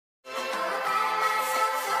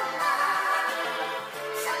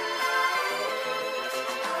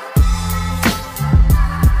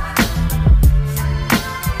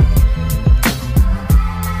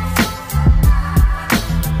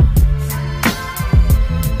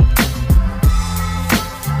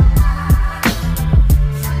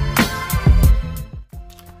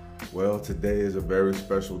today is a very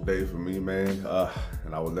special day for me, man.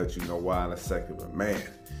 And I will let you know why in a second. But man,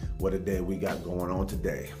 what a day we got going on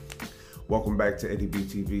today. Welcome back to Eddie B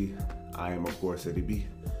TV. I am, of course, Eddie B.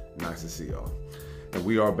 Nice to see y'all. And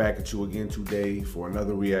we are back at you again today for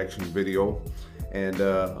another reaction video and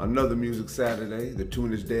another Music Saturday. The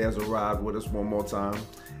Tunage Day has arrived with us one more time,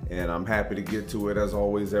 and I'm happy to get to it as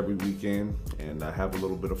always every weekend and have a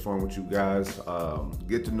little bit of fun with you guys.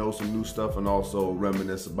 Get to know some new stuff and also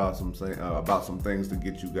reminisce about some things to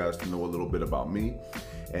get you guys to know a little bit about me.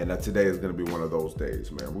 And today is going to be one of those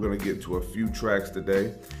days, man. We're going to get to a few tracks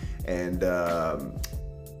today, and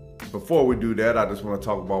before we do that, I just want to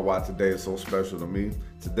talk about why today is so special to me.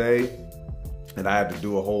 Today, and I had to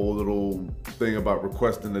do a whole little thing about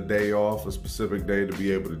requesting a day off, a specific day to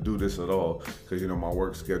be able to do this at all, because you know my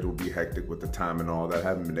work schedule will be hectic with the time and all that. I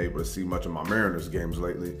haven't been able to see much of my Mariners games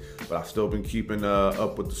lately, but I've still been keeping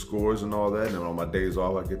up with the scores and all that, and on my days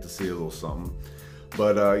off I get to see a little something.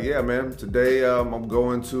 But yeah, man, today I'm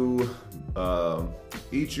going to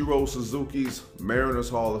Ichiro Suzuki's Mariners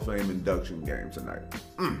Hall of Fame induction game tonight.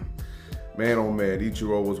 Man, oh man,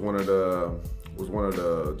 Ichiro was one of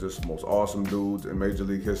the just most awesome dudes in Major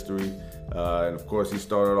League history. And of course, he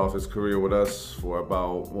started off his career with us for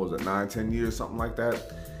about, what was it, 9-10 years, something like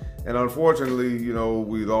that. And unfortunately, you know,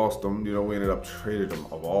 we lost him. You know, we ended up trading him,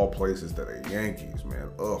 of all places, to the Yankees, man.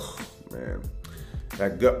 Ugh, man.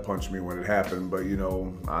 That gut punched me when it happened, but you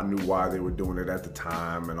know, I knew why they were doing it at the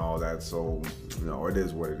time and all that, so you know, it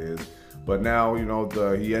is what it is. But now, you know,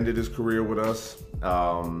 he ended his career with us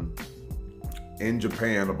in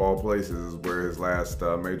Japan, of all places, where his last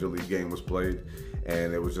Major League game was played,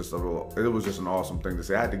 and it was just an awesome thing to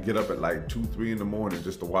see. I had to get up at like 2-3 in the morning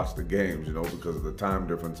just to watch the games, you know, because of the time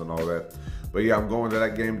difference and all that. But yeah, I'm going to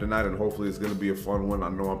that game tonight, and hopefully it's going to be a fun one. I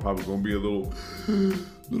know I'm probably going to be a little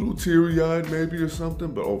teary-eyed maybe or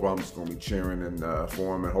something, but overall I'm just going to be cheering and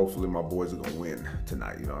for him, and hopefully my boys are going to win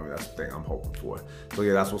tonight. You know what I mean? That's the thing I'm hoping for. So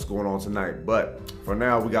yeah, that's what's going on tonight. But for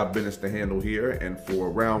now, we got business to handle here, and for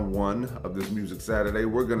round one of this Music Saturday,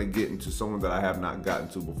 we're going to get into someone that I have not gotten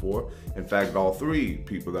to before. In fact, all three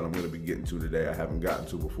people that I'm going to be getting to today I haven't gotten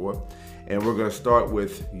to before. And we're going to start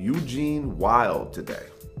with Eugene Wilde today.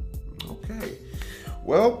 Okay,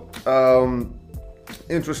 well,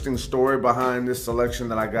 interesting story behind this selection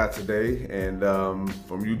that I got today, and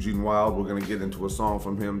from Eugene Wilde, we're gonna get into a song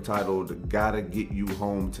from him titled "Gotta Get You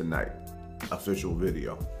Home Tonight," official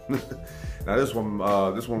video. Now this one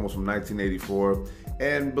was from 1984,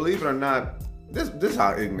 and believe it or not, this is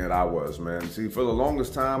how ignorant I was, man. See, for the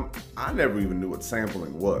longest time, I never even knew what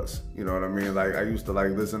sampling was. You know what I mean? Like, I used to like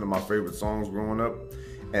listen to my favorite songs growing up.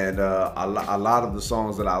 And a lot of the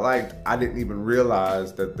songs that I liked, I didn't even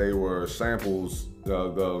realize that they were samples,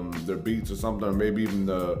 their beats or something, or maybe even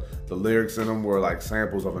the lyrics in them were like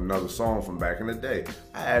samples of another song from back in the day.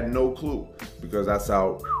 I had no clue, because that's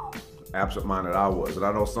how absent-minded I was. And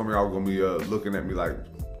I know some of y'all are gonna be looking at me like,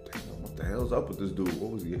 damn, what the hell's up with this dude?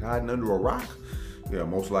 What was he, hiding under a rock? Yeah,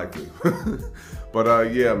 most likely.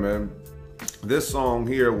 But yeah, man. This song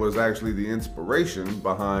here was actually the inspiration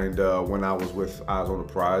behind when I was with Eyes on the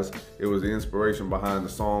Prize. It was the inspiration behind the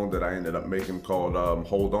song that I ended up making called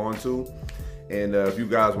Hold On To. And if you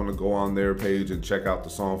guys want to go on their page and check out the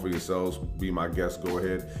song for yourselves, be my guest, go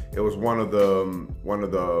ahead. It was one of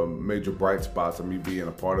the major bright spots of me being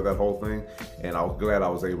a part of that whole thing, and I was glad I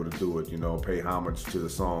was able to do it. You know, pay homage to the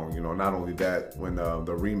song. You know, not only that, when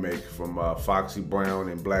the remake from Foxy Brown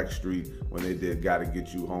and Blackstreet, when they did "Gotta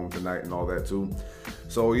Get You Home Tonight" and all that too.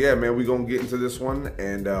 So yeah, man, we're gonna get into this one,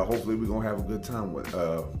 and hopefully we're gonna have a good time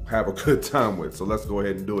with. So let's go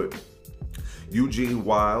ahead and do it. Eugene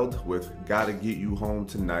Wilde with "Gotta Get You Home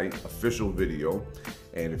Tonight" official video.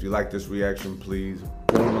 And if you like this reaction, please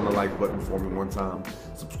boom on the like button for me one time.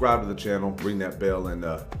 Subscribe to the channel, ring that bell, and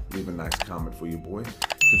leave a nice comment for your boy.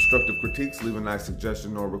 Constructive critiques, leave a nice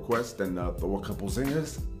suggestion or request, and throw a couple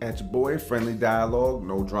zingers at your boy. Friendly dialogue,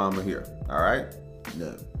 no drama here. All right?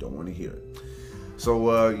 No, don't want to hear it.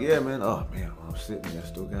 So yeah, man. Oh man, I'm sitting there,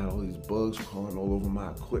 still got all these bugs crawling all over my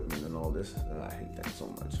equipment and all this. I hate that so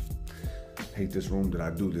much. Hate this room that I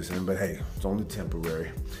do this in, but hey, it's only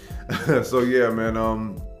temporary. So yeah,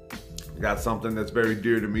 man, got something that's very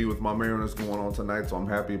dear to me with my Mariners going on tonight, so I'm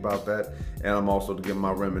happy about that. And I'm also to get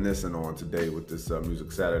my reminiscing on today with this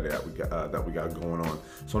Music Saturday that we got going on.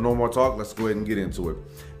 So no more talk, let's go ahead and get into it.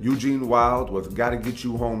 Eugene Wilde with "Gotta Get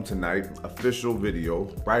You Home Tonight" official video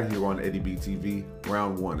right here on Eddie B TV,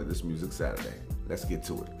 round one of this Music Saturday. Let's get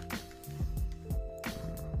to it.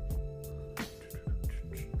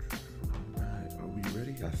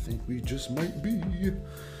 I think we just might be.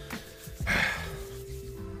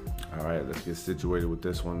 All All right, let's get situated with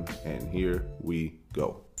this one, and here we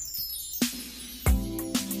go.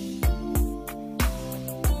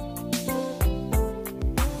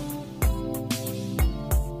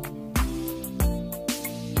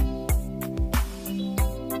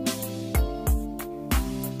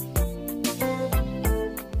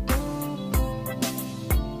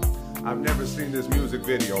 I've never seen this music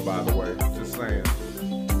video, by the way, just saying.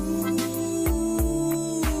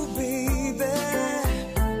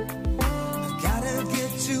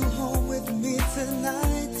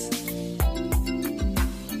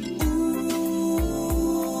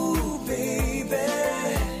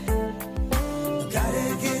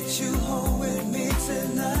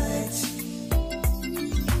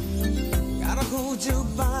 Your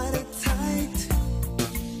body tight,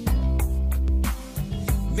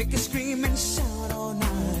 make you scream and shout all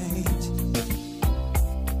night.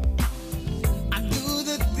 I do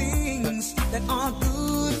the things that are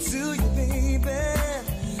good to you, baby.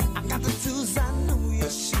 I got the tools I know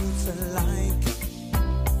your shoes are like.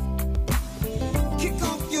 Kick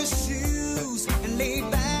off your shoes and lay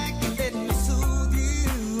back and let me soothe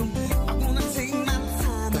you. I wanna take my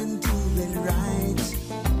time and do it right.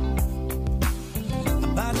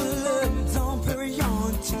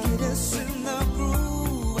 To get us in the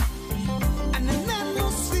groove, and an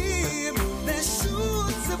atmosphere that's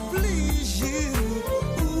sure to please you.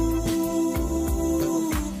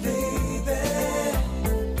 Ooh, baby,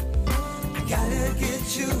 I gotta get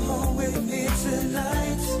you home with me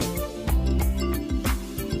tonight.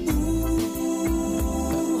 Ooh,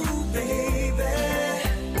 baby,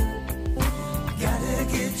 I gotta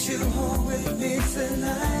get you home with me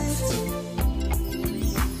tonight.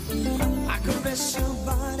 Caress your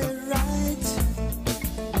body right,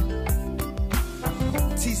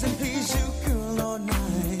 tease and please you, girl, all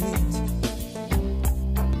night.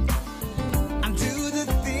 I do the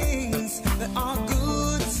things that are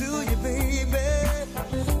good to you, baby.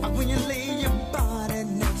 When you lay your body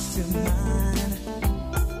next to mine,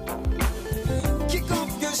 kick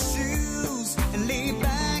off your shoes and lay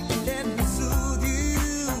back and let me soothe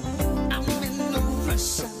you. I'm in no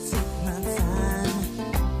rush, I take my time.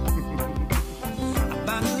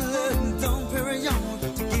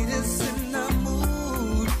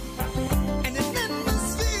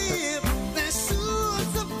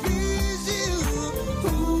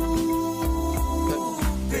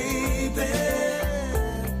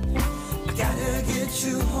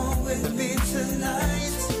 You home with me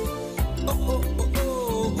tonight. Oh, oh, oh,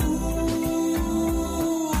 oh,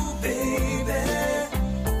 ooh, baby,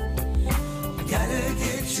 I gotta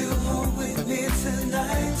get you home with me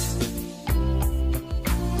tonight.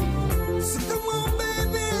 So come on,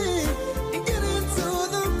 baby, and get into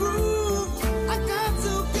the groove. I got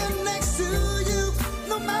to get next to you,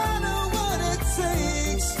 no matter what it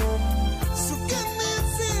takes. So give me a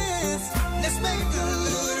chance, let's make a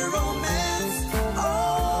little romance.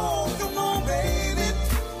 Oh, come on, baby.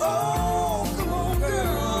 Oh, come on,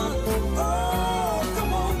 girl. Oh,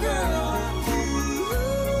 come on, girl.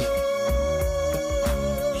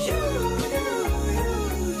 You.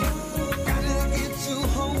 Gotta get you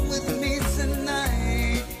home with me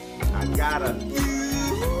tonight. I gotta.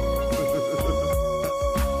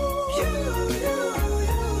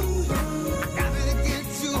 Gotta get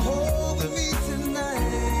you home with me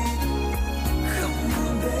tonight. Come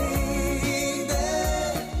on, baby.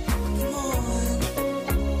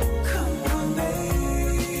 Come on,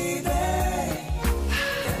 baby.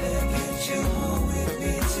 Gotta get you home with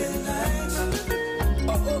me tonight.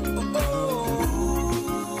 Oh, oh, oh, oh.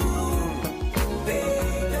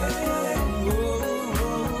 Baby.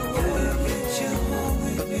 Gotta get you home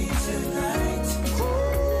with me tonight.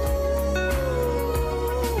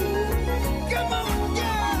 Come on,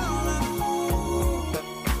 girl.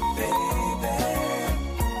 Baby.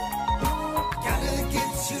 Gotta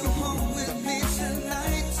get you home with me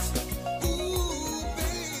tonight. Ooh,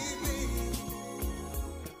 baby.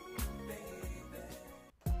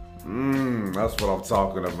 That's what I'm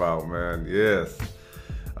talking about, man. Yes.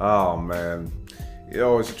 Oh, man.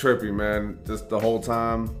 Yo, it's trippy, man. Just the whole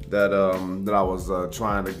time that I was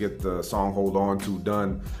trying to get the song "Hold On To"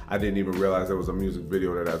 done, I didn't even realize there was a music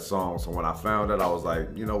video to that song. So when I found it, I was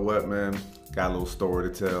like, you know what, man? Got a little story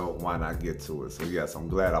to tell. Why not get to it? So yes, I'm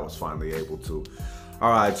glad I was finally able to.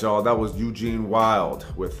 All right, y'all. That was Eugene Wilde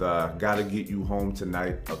with "Gotta Get You Home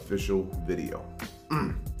Tonight" official video.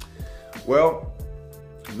 Well,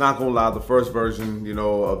 not gonna lie, the first version, you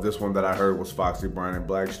know, of this one that I heard was Foxy Brown and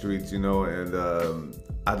Blackstreet's, you know, and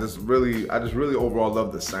I just really overall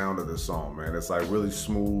love the sound of this song, man. It's like really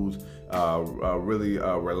smooth, really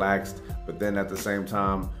relaxed, but then at the same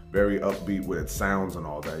time, very upbeat with its sounds and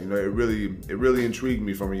all that. You know, it really intrigued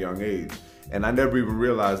me from a young age. And I never even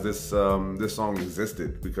realized this song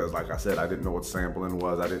existed because, like I said, I didn't know what sampling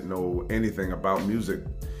was. I didn't know anything about music.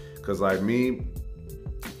 Because like me,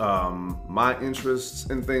 my interests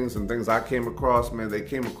in things and things I came across, man, they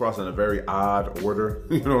came across in a very odd order.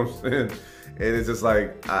 You know what I'm saying? And it's just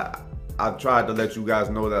like, I've tried to let you guys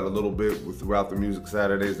know that a little bit throughout the Music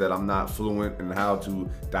Saturdays, that I'm not fluent in how to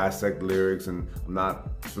dissect lyrics and I'm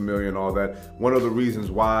not familiar and all that. One of the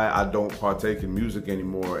reasons why I don't partake in music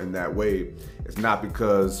anymore in that way is not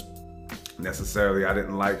because necessarily I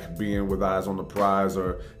didn't like being with Eyes on the Prize,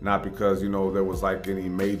 or not because, you know, there was like any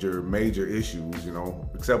major issues, you know,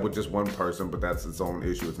 except with just one person, but that's its own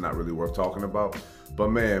issue. It's not really worth talking about. But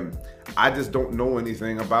man, I just don't know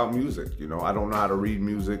anything about music. You know, I don't know how to read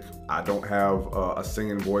music. I don't have a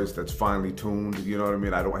singing voice that's finely tuned. You know what I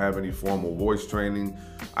mean? I don't have any formal voice training.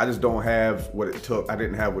 I just don't have what it took. I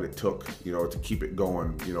didn't have what it took, you know, to keep it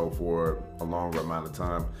going, you know, for a longer amount of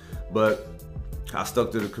time. But I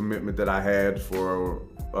stuck to the commitment that I had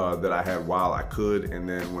while I could, and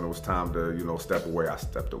then when it was time to, you know, step away, I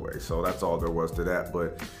stepped away. So that's all there was to that.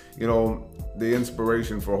 But, you know, the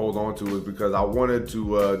inspiration for Hold On To is because I wanted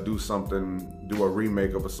to do a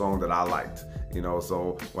remake of a song that I liked, you know.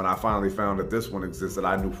 So when I finally found that this one existed,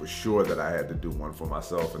 I knew for sure that I had to do one for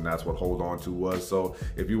myself, and that's what Hold On To was. So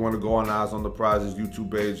if you want to go on Eyes on the Prize's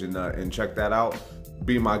YouTube page and check that out,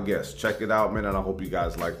 be my guest. Check it out, man, and I hope you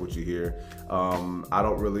guys like what you hear. I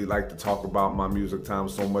don't really like to talk about my music time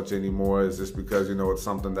so much anymore. It's just because, you know, it's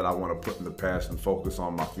something that I want to put in the past and focus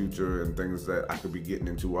on my future and things that I could be getting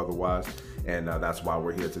into otherwise. And that's why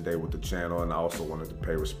we're here today with the channel. And I also wanted to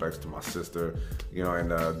pay respects to my sister, you know,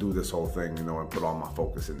 and do this whole thing, you know, and put all my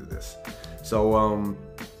focus into this. So,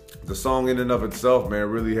 the song in and of itself, man,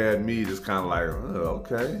 really had me just kind of like, oh,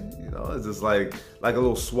 okay, you know, it's just like a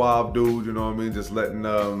little suave dude, you know what I mean? Just letting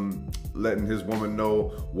his woman know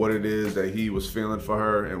what it is that he was feeling for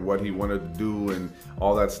her and what he wanted to do and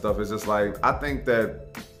all that stuff. It's just like, I think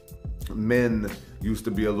that men used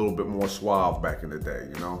to be a little bit more suave back in the day,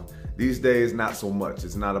 you know? These days, not so much.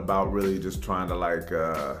 It's not about really just trying to like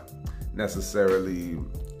necessarily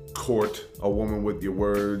court a woman with your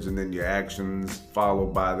words and then your actions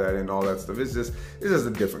followed by that and all that stuff. It's just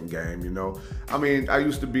a different game, you know. I mean, I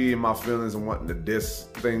used to be in my feelings and wanting to diss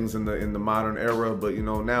things in the modern era, but you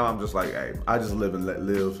know, now I'm just like, hey, I just live and let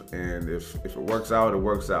live, and if it works out, it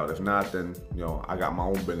works out. If not, then you know, I got my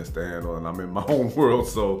own business to handle and I'm in my own world.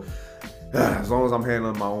 So as long as I'm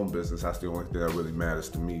handling my own business, that's the only thing that really matters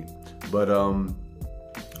to me. But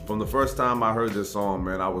from the first time I heard this song,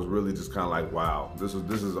 man, I was really just kind of like, wow, this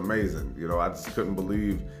is amazing. You know, I just couldn't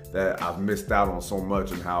believe that I've missed out on so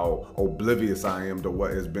much and how oblivious I am to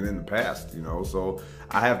what has been in the past, you know. So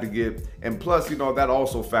I have to get, and plus, you know, that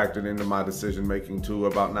also factored into my decision making too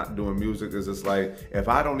about not doing music. Is it's like, if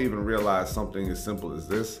I don't even realize something as simple as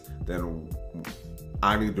this, then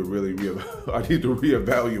I need to really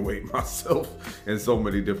reevaluate myself in so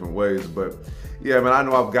many different ways. But yeah, man, I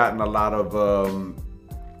know I've gotten a lot of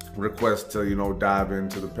requests to, you know, dive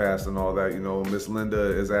into the past and all that. You know, Miss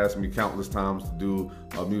Linda has asked me countless times to do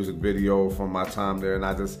a music video from my time there, and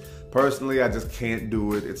I just can't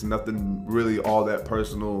do it. It's nothing really all that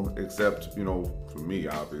personal, except, you know, for me,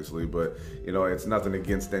 obviously, but you know, it's nothing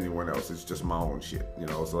against anyone else. It's just my own shit, you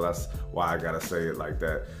know, so that's why I gotta say it like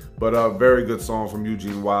that. But a very good song from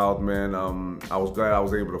Eugene Wilde, man. I was glad I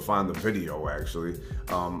was able to find the video, actually.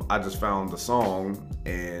 I just found the song,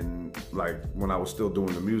 and like when I was still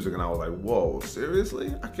doing the music, and I was like, whoa,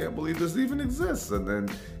 seriously? I can't believe this even exists. And then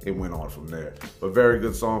it went on from there. But very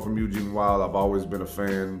good song from Eugene Wilde. I've always been a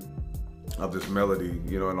fan of this melody,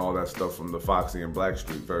 you know, and all that stuff from the Foxy and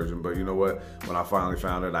Blackstreet version. But you know what? When I finally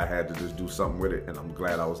found it, I had to just do something with it, and I'm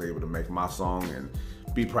glad I was able to make my song and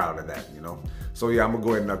be proud of that, you know. So yeah, I'm gonna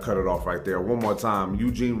go ahead and cut it off right there. One more time,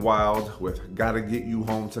 Eugene Wilde with Gotta Get You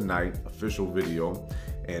Home Tonight, official video.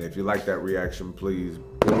 And if you like that reaction, please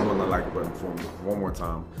hit on the like button for me one more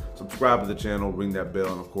time. Subscribe to the channel, ring that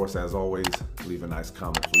bell, and of course, as always, leave a nice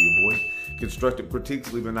comment for your boy. Constructive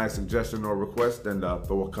critiques, leave a nice suggestion or request, and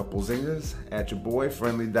throw a couple zingers at your boy.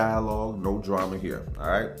 Friendly dialogue, no drama here, all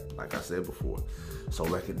right? Like I said before. So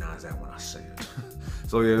recognize that when I say it.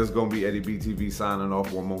 So yeah, this is gonna be Eddie B TV signing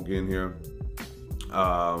off one more again here.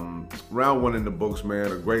 Round one in the books,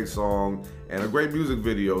 man. A great song and a great music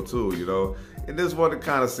video too, you know. And this one, it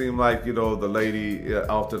kind of seemed like, you know, the lady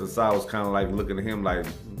off to the side was kind of like looking at him like,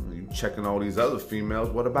 you checking all these other females.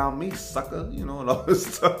 What about me, sucker? You know, and all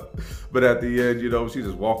this stuff. But at the end, you know, she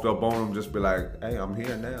just walked up on him, just be like, hey, I'm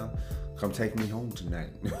here now. Come take me home tonight.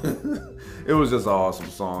 It was just an awesome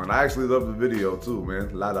song. And I actually love the video too, man.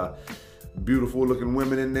 A lot of beautiful looking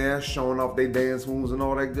women in there showing off their dance moves and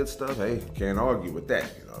all that good stuff. Hey, can't argue with that,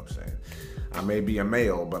 you know what I'm saying? I may be a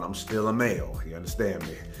male, but I'm still a male. You understand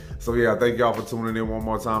me? So yeah, thank y'all for tuning in one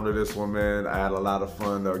more time to this one, man. I had a lot of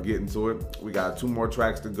fun getting to it. We got 2 more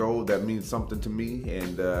tracks to go that means something to me.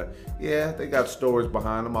 And yeah, they got stories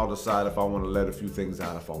behind them. I'll decide if I want to let a few things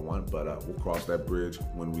out if I want, but we'll cross that bridge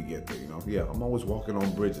when we get there, you know? Yeah, I'm always walking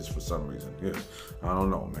on bridges for some reason. Yeah, I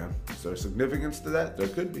don't know, man. Is there significance to that? There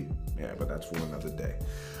could be. Yeah, but that's for another day.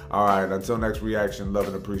 All right, until next reaction, love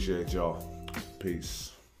and appreciate y'all.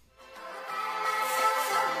 Peace.